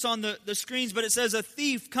believe it's on the screens, but it says, "A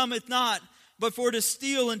thief cometh not, but for to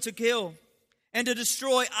steal and to kill, and to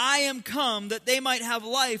destroy. I am come that they might have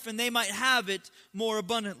life, and they might have it more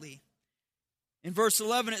abundantly." In verse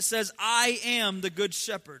 11 it says, "I am the good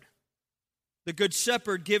shepherd. The good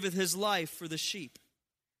shepherd giveth his life for the sheep."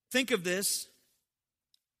 Think of this.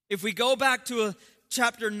 If we go back to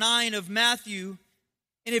chapter 9 of Matthew,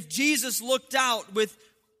 and if Jesus looked out with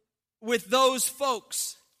those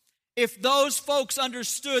folks, if those folks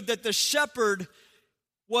understood that the shepherd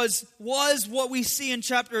was what we see in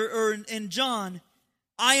in John,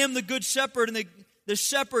 "I am the good shepherd, and the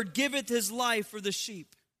shepherd giveth his life for the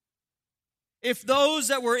sheep." If those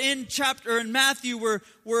that were in Matthew were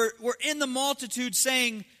in the multitude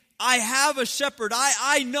saying, "I have a shepherd,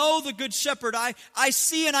 I know the good shepherd, I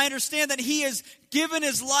see and I understand that he has given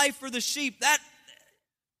his life for the sheep," that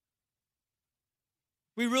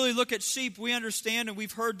we really look at sheep, we understand, and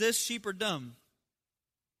we've heard this, sheep are dumb.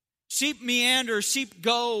 Sheep meander, sheep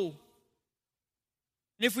go.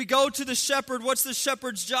 And if we go to the shepherd, what's the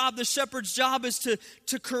shepherd's job? The shepherd's job is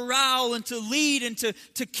to corral and to lead and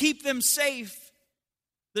to keep them safe.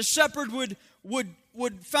 The shepherd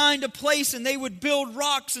would find a place, and they would build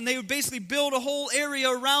rocks, and they would basically build a whole area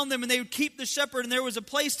around them, and they would keep the shepherd, and there was a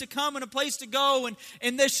place to come and a place to go,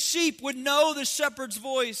 and the sheep would know the shepherd's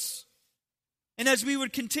voice. And as we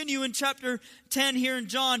would continue in chapter 10 here in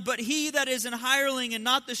John, "But he that is an hireling and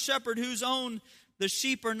not the shepherd, whose own the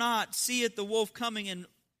sheep are not, seeth the wolf coming and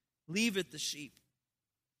leaveth the sheep.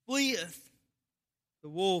 Fleeth. The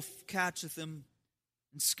wolf catcheth them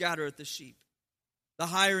and scattereth the sheep. The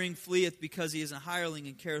hireling fleeth because he is a hireling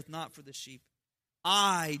and careth not for the sheep.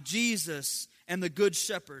 I, Jesus, am the good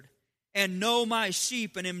shepherd, and know my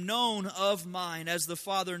sheep, and am known of mine. As the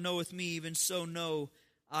Father knoweth me, even so know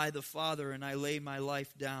I the Father, and I lay my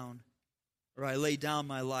life down," or I lay down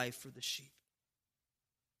my life for the sheep.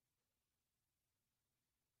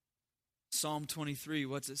 Psalm 23,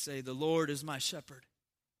 what's it say? "The Lord is my shepherd.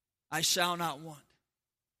 I shall not want.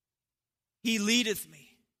 He leadeth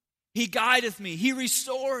me. He guideth me. He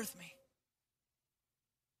restoreth me."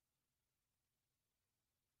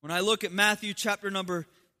 When I look at Matthew chapter number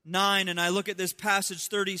 9, and I look at this passage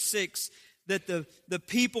 36, that the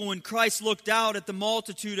people, when Christ looked out at the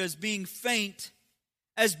multitude as being faint,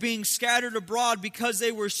 as being scattered abroad because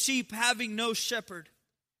they were sheep having no shepherd.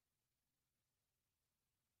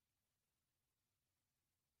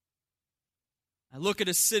 I look at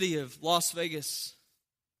a city of Las Vegas.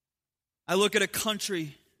 I look at a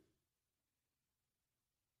country.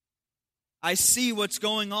 I see what's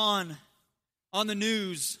going on the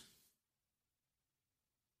news.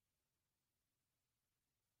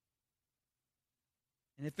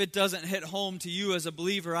 And if it doesn't hit home to you as a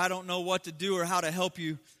believer, I don't know what to do or how to help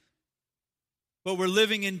you. But we're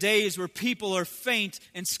living in days where people are faint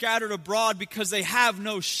and scattered abroad because they have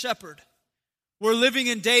no shepherd. We're living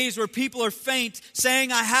in days where people are faint,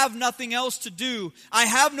 saying, I have nothing else to do. I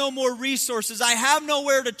have no more resources. I have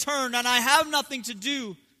nowhere to turn, and I have nothing to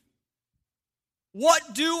do.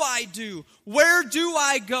 What do I do? Where do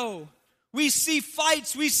I go? We see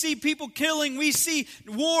fights. We see people killing. We see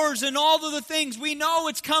wars and all of the things. We know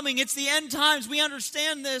it's coming. It's the end times. We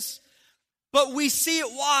understand this. But we see it.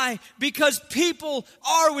 Why? Because people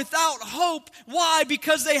are without hope. Why?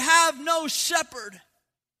 Because they have no shepherd.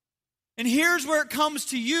 And here's where it comes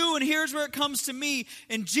to you, and here's where it comes to me.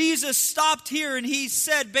 And Jesus stopped here, and he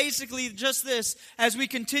said basically just this as we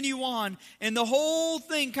continue on. And the whole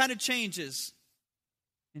thing kind of changes.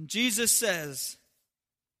 And Jesus says,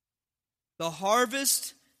 the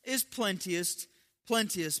harvest is plenteous,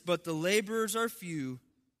 but the laborers are few.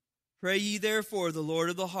 Pray ye therefore the Lord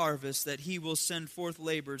of the harvest, that he will send forth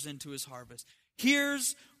laborers into his harvest.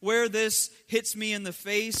 Here's where this hits me in the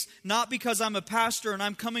face, not because I'm a pastor and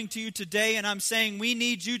I'm coming to you today and I'm saying we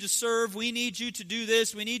need you to serve, we need you to do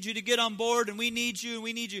this, we need you to get on board, and we need you, and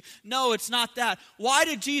we need you. No, it's not that. Why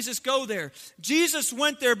did Jesus go there? Jesus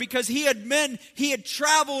went there because he had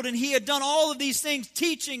traveled and he had done all of these things,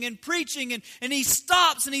 teaching and preaching, and he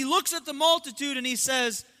stops and he looks at the multitude and he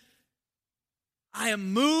says, I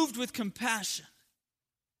am moved with compassion.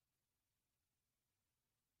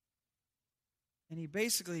 And he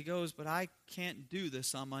basically goes, but I can't do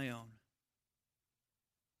this on my own.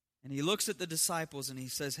 And he looks at the disciples and he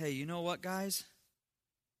says, hey, you know what, guys?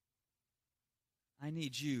 I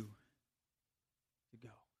need you to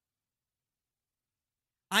go.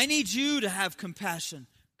 I need you to have compassion.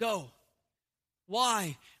 Go.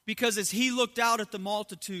 Why? Because as he looked out at the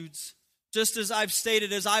multitudes, just as I've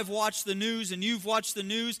stated, as I've watched the news and you've watched the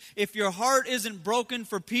news, if your heart isn't broken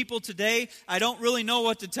for people today, I don't really know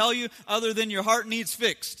what to tell you other than your heart needs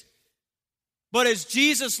fixed. But as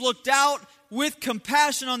Jesus looked out with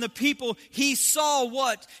compassion on the people, he saw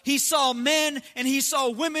what? He saw men and he saw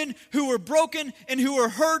women who were broken and who were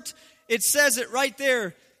hurt. It says it right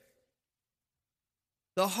there.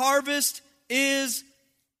 The harvest is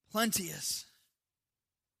plenteous.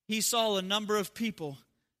 He saw a number of people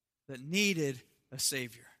that needed a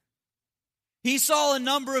Savior. He saw a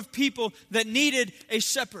number of people that needed a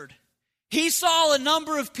shepherd. He saw a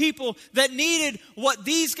number of people that needed what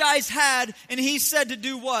these guys had, and he said to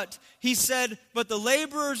do what? He said, but the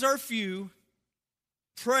laborers are few.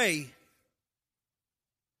 Pray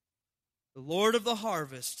the Lord of the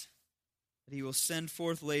harvest that he will send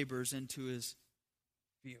forth laborers into his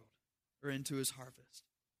field, or into his harvest.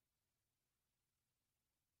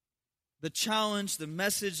 The challenge, the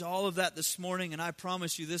message, all of that this morning, and I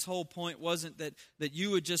promise you this whole point wasn't that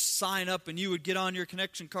you would just sign up and you would get on your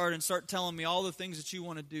connection card and start telling me all the things that you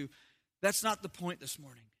want to do. That's not the point this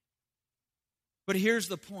morning. But here's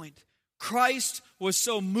the point. Christ was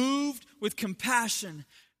so moved with compassion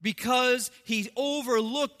because he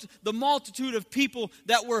overlooked the multitude of people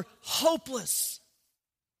that were hopeless.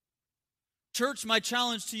 Church, my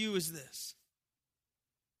challenge to you is this.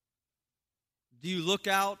 Do you look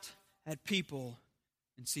out at people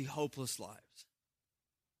and see hopeless lives?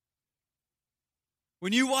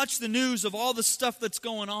 When you watch the news of all the stuff that's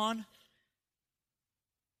going on,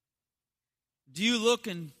 do you look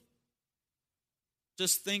and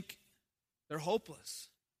just think they're hopeless?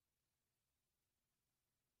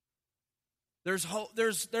 There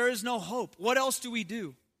is no hope. What else do we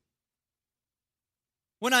do?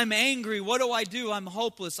 When I'm angry, what do? I'm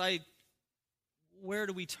hopeless. Where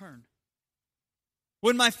do we turn?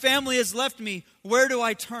 When my family has left me, where do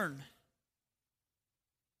I turn?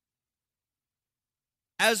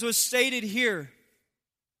 As was stated here,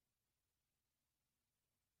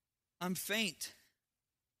 I'm faint.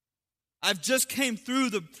 I've just came through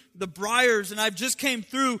the briars, and I've just came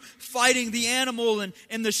through fighting the animal,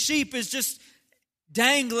 and the sheep is just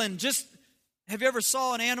dangling. Have you ever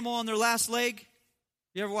saw an animal on their last leg?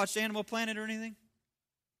 You ever watched Animal Planet or anything?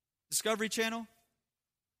 Discovery Channel?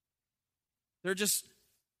 They're just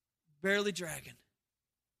barely dragging.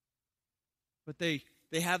 But they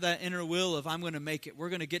have that inner will of, I'm going to make it. I'm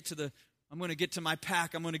going to get to my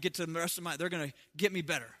pack. I'm going to get to the rest of they're going to get me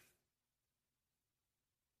better.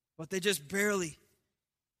 But they just barely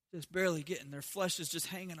getting. Their flesh is just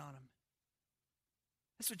hanging on them.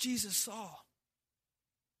 That's what Jesus saw.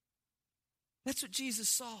 That's what Jesus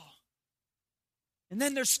saw. And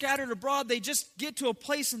then they're scattered abroad. They just get to a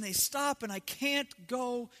place and they stop, and I can't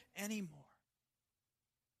go anymore.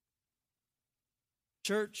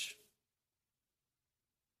 Church,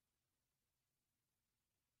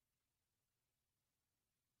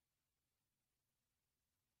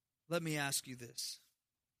 Let me ask you this.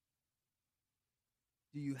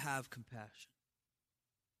 Do you have compassion?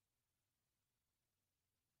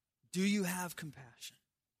 Do you have compassion?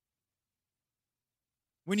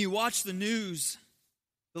 When you watch the news,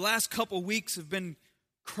 the last couple weeks have been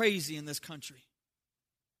crazy in this country.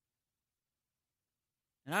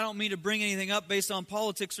 And I don't mean to bring anything up based on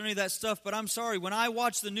politics or any of that stuff, but I'm sorry. When I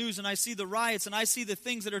watch the news and I see the riots and I see the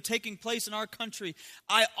things that are taking place in our country,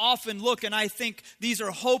 I often look and I think these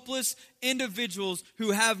are hopeless individuals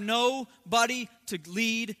who have nobody to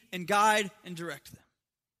lead and guide and direct them.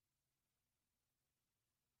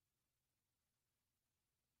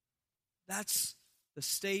 That's the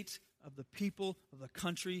state of the people of the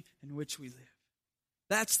country in which we live.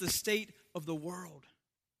 That's the state of the world.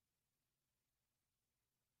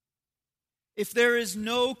 If there is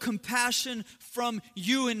no compassion from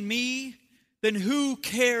you and me, then who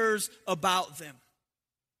cares about them?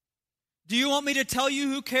 Do you want me to tell you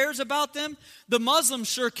who cares about them? The Muslims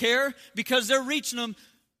sure care because they're reaching them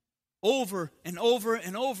over and over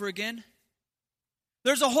and over again.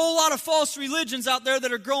 There's a whole lot of false religions out there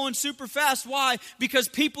that are growing super fast. Why? Because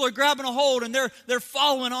people are grabbing a hold and they're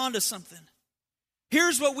following on to something.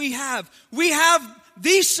 Here's what we have. We have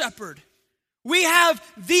the shepherd. We have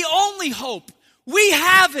the only hope. We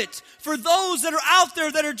have it for those that are out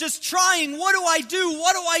there that are just trying. What do I do?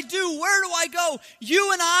 What do I do? Where do I go?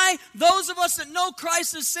 You and I, those of us that know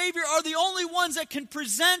Christ as Savior, are the only ones that can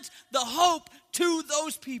present the hope to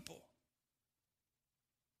those people.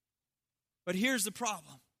 But here's the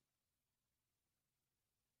problem.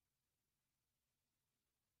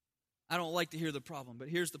 I don't like to hear the problem, but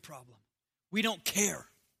here's the problem. We don't care.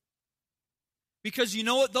 Because you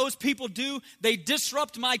know what those people do? They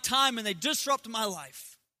disrupt my time and they disrupt my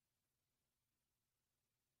life.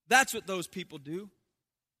 That's what those people do.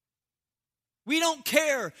 We don't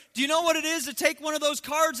care. Do you know what it is to take one of those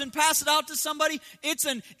cards and pass it out to somebody? It's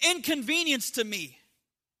an inconvenience to me.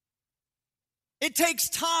 It takes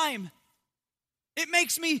time. It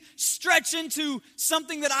makes me stretch into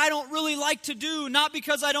something that I don't really like to do, not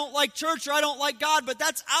because I don't like church or I don't like God, but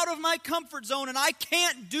that's out of my comfort zone and I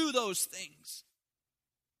can't do those things.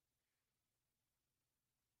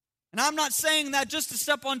 And I'm not saying that just to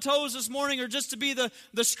step on toes this morning or just to be the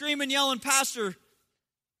screaming, yelling pastor.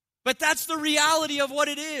 But that's the reality of what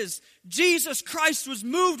it is. Jesus Christ was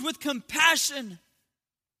moved with compassion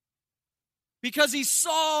because he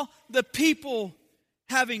saw the people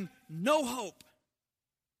having no hope.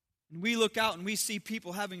 And we look out and we see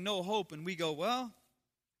people having no hope and we go, well,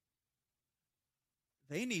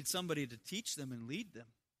 they need somebody to teach them and lead them.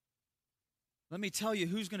 Let me tell you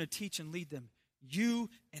who's going to teach and lead them. You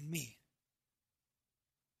and me.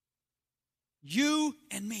 You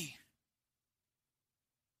and me.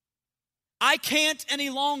 I can't any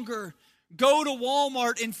longer go to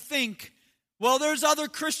Walmart and think, well, there's other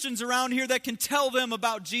Christians around here that can tell them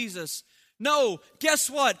about Jesus. No, guess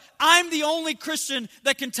what? I'm the only Christian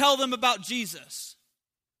that can tell them about Jesus.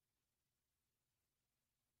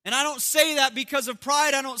 And I don't say that because of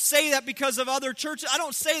pride. I don't say that because of other churches. I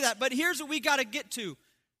don't say that. But here's what we got to get to.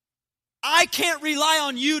 I can't rely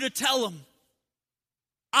on you to tell them.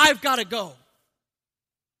 I've got to go.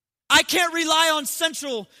 I can't rely on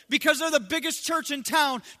Central because they're the biggest church in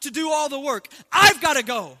town to do all the work. I've got to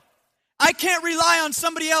go. I can't rely on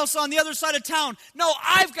somebody else on the other side of town. No,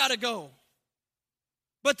 I've got to go.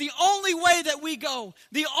 But the only way that we go,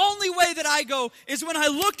 the only way that I go is when I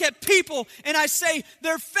look at people and I say,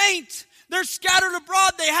 they're faint, they're scattered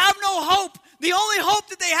abroad, they have no hope. The only hope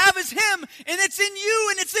that they have is Him, and it's in you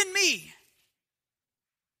and it's in me.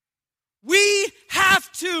 We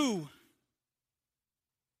have to.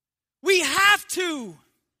 We have to.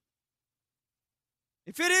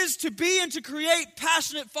 If it is to be and to create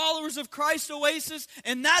passionate followers of Christ Oasis,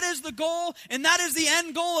 and that is the goal, and that is the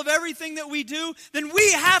end goal of everything that we do, then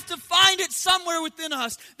we have to find it somewhere within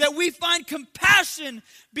us, that we find compassion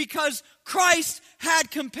because Christ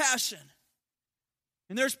had compassion.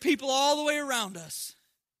 And there's people all the way around us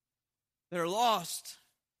that are lost.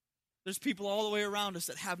 There's people all the way around us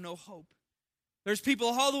that have no hope. There's people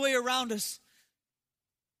all the way around us,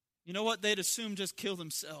 you know what, they'd assume just kill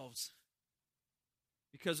themselves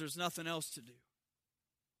because there's nothing else to do.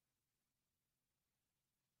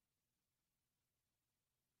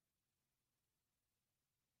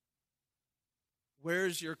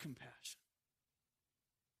 Where's your compassion?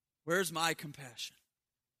 Where's my compassion?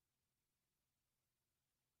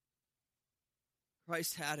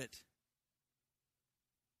 Christ had it.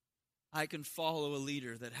 I can follow a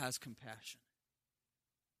leader that has compassion.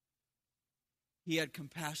 He had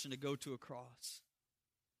compassion to go to a cross.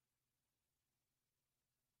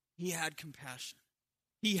 He had compassion.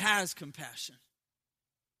 He has compassion.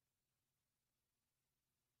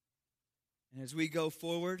 And as we go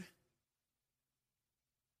forward,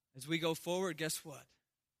 guess what?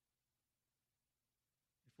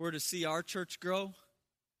 If we're to see our church grow,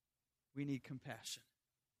 we need compassion.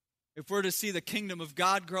 If we're to see the kingdom of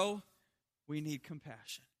God grow, we need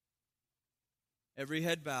compassion. Every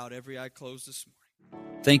head bowed, every eye closed this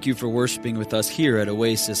morning. Thank you for worshiping with us here at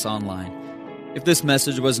Oasis Online. If this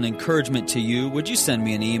message was an encouragement to you, would you send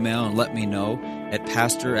me an email and let me know at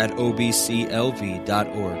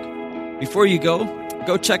pastor@obclv.org. Before you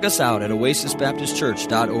go check us out at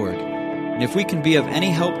oasisbaptistchurch.org. And if we can be of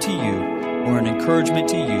any help to you or an encouragement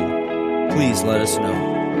to you, please let us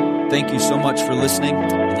know. Thank you so much for listening,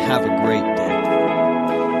 and have a great day.